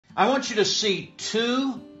I want you to see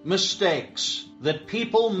two mistakes that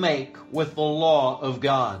people make with the law of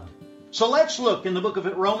God. So let's look in the book of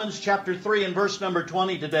Romans chapter 3 and verse number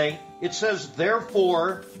 20 today. It says,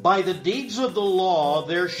 "Therefore, by the deeds of the law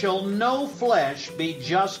there shall no flesh be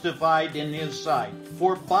justified in his sight.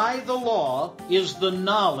 For by the law is the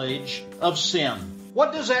knowledge of sin."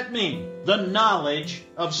 What does that mean? The knowledge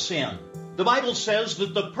of sin. The Bible says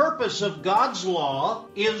that the purpose of God's law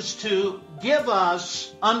is to give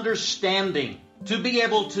us understanding, to be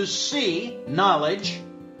able to see knowledge,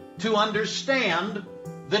 to understand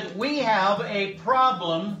that we have a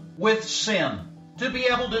problem with sin, to be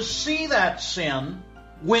able to see that sin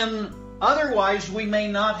when otherwise we may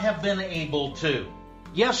not have been able to.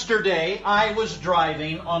 Yesterday, I was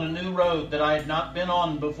driving on a new road that I had not been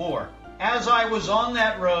on before. As I was on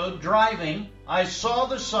that road driving, I saw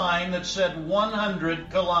the sign that said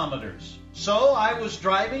 100 kilometers. So I was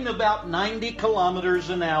driving about 90 kilometers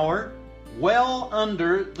an hour, well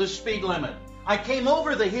under the speed limit. I came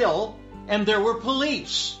over the hill and there were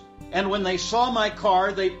police. And when they saw my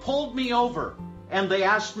car, they pulled me over. And they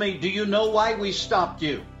asked me, "Do you know why we stopped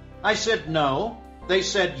you?" I said, "No." They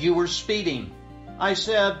said, "You were speeding." I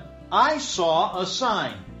said, "I saw a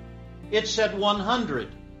sign. It said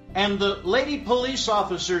 100. And the lady police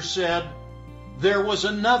officer said, "There was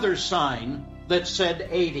another sign that said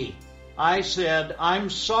 80. I said, "I'm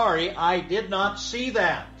sorry, I did not see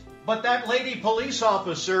that." But that lady police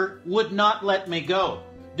officer would not let me go.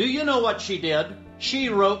 Do you know what she did? She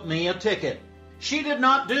wrote me a ticket. She did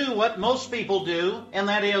not do what most people do, and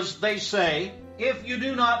that is they say, "If you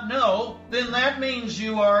do not know, then that means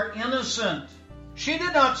you are innocent." She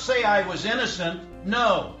did not say I was innocent.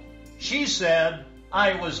 No. She said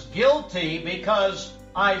I was guilty because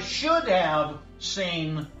I should have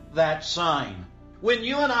seen that sign. When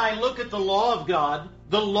you and I look at the law of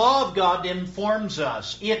God informs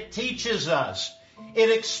us. It teaches us. It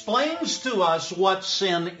explains to us what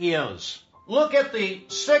sin is. Look at the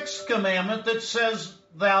 6th commandment that says,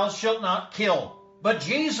 "Thou shalt not kill." But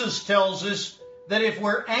Jesus tells us that if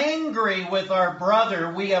we're angry with our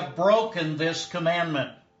brother, we have broken this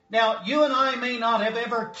commandment. Now, you and I may not have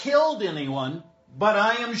ever killed anyone, but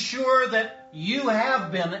I am sure that you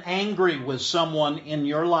have been angry with someone in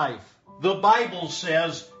your life. The Bible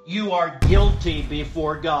says you are guilty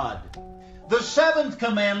before God. The 7th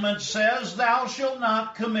commandment says, "Thou shalt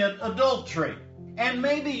not commit adultery." And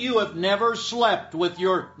maybe you have never slept with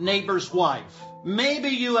your neighbor's wife. Maybe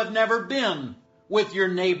you have never been with your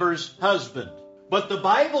neighbor's husband. But the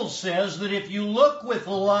Bible says that if you look with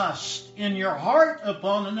lust in your heart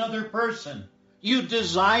upon another person, you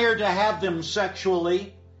desire to have them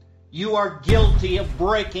sexually, you are guilty of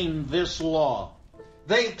breaking this law.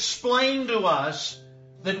 They explain to us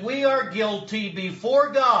that we are guilty before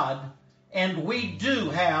God and we do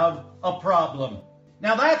have a problem.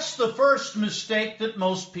 Now that's the first mistake that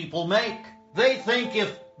most people make. They think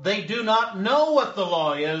if they do not know what the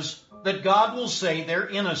law is, that God will say they're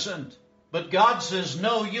innocent. But God says,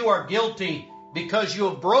 no, you are guilty because you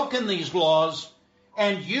have broken these laws,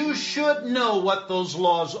 and you should know what those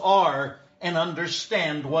laws are and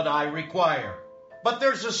understand what I require. But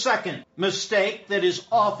there's a second mistake that is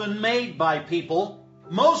often made by people.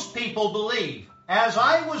 Most people believe, as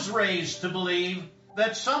I was raised to believe,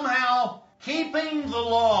 that somehow keeping the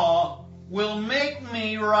law will make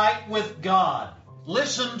me right with God.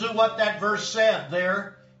 Listen to what that verse said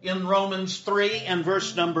there in Romans 3 and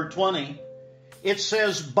verse number 20. It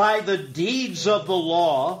says, "By the deeds of the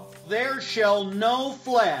law, there shall no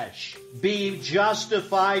flesh be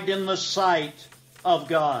justified in the sight of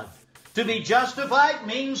God." To be justified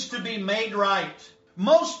means to be made right.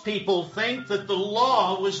 Most people think that the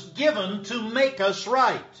law was given to make us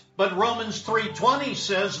right. But Romans 3:20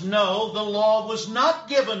 says, no, the law was not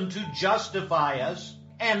given to justify us,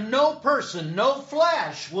 and no person, no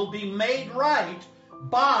flesh will be made right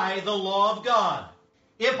by the law of God.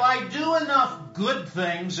 If I do enough good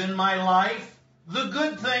things in my life, the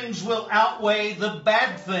good things will outweigh the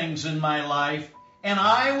bad things in my life, and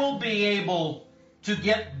I will be able to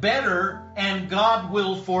get better, and God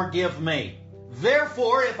will forgive me.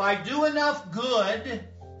 Therefore, if I do enough good,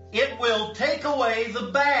 it will take away the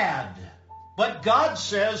bad. But God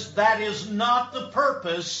says that is not the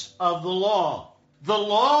purpose of the law. The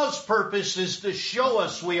law's purpose is to show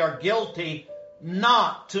us we are guilty,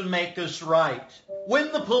 not to make us right.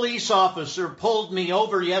 When the police officer pulled me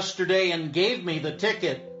over yesterday and gave me the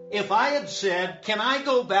ticket, if I had said, "Can I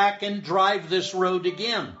go back and drive this road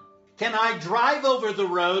again? Can I drive over the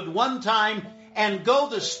road one time and go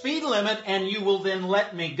the speed limit and you will then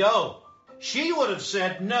let me go?" she would have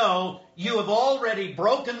said, no, you have already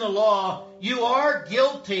broken the law. You are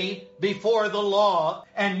guilty before the law,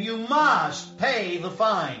 and you must pay the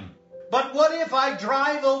fine. But what if I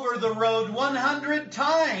drive over the road 100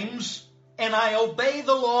 times and I obey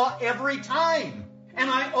the law every time, and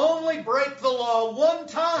I only break the law one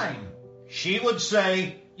time? She would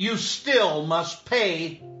say, you still must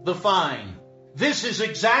pay the fine. This is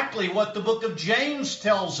exactly what the book of James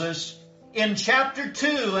tells us in chapter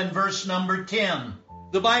 2 and verse number 10.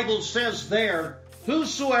 The Bible says there,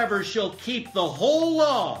 whosoever shall keep the whole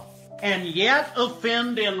law and yet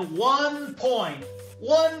offend in one point,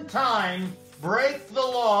 one time, break the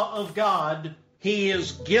law of God, he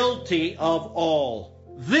is guilty of all.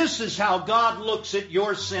 This is how God looks at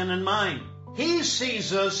your sin and mine. He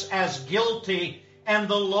sees us as guilty, and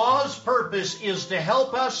the law's purpose is to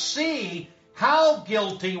help us see how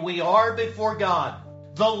guilty we are before God.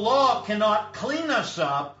 The law cannot clean us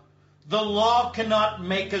up. The law cannot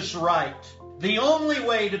make us right. The only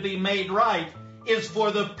way to be made right is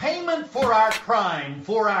for the payment for our crime,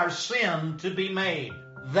 for our sin to be made.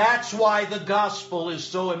 That's why the gospel is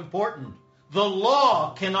so important. The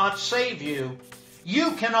law cannot save you.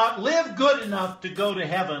 You cannot live good enough to go to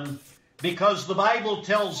heaven, because the Bible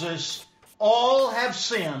tells us all have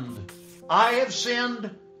sinned. I have sinned.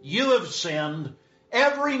 You have sinned.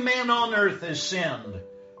 Every man on earth has sinned.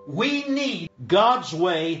 We need God's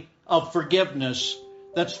way of forgiveness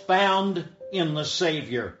that's found in the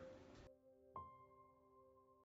Savior.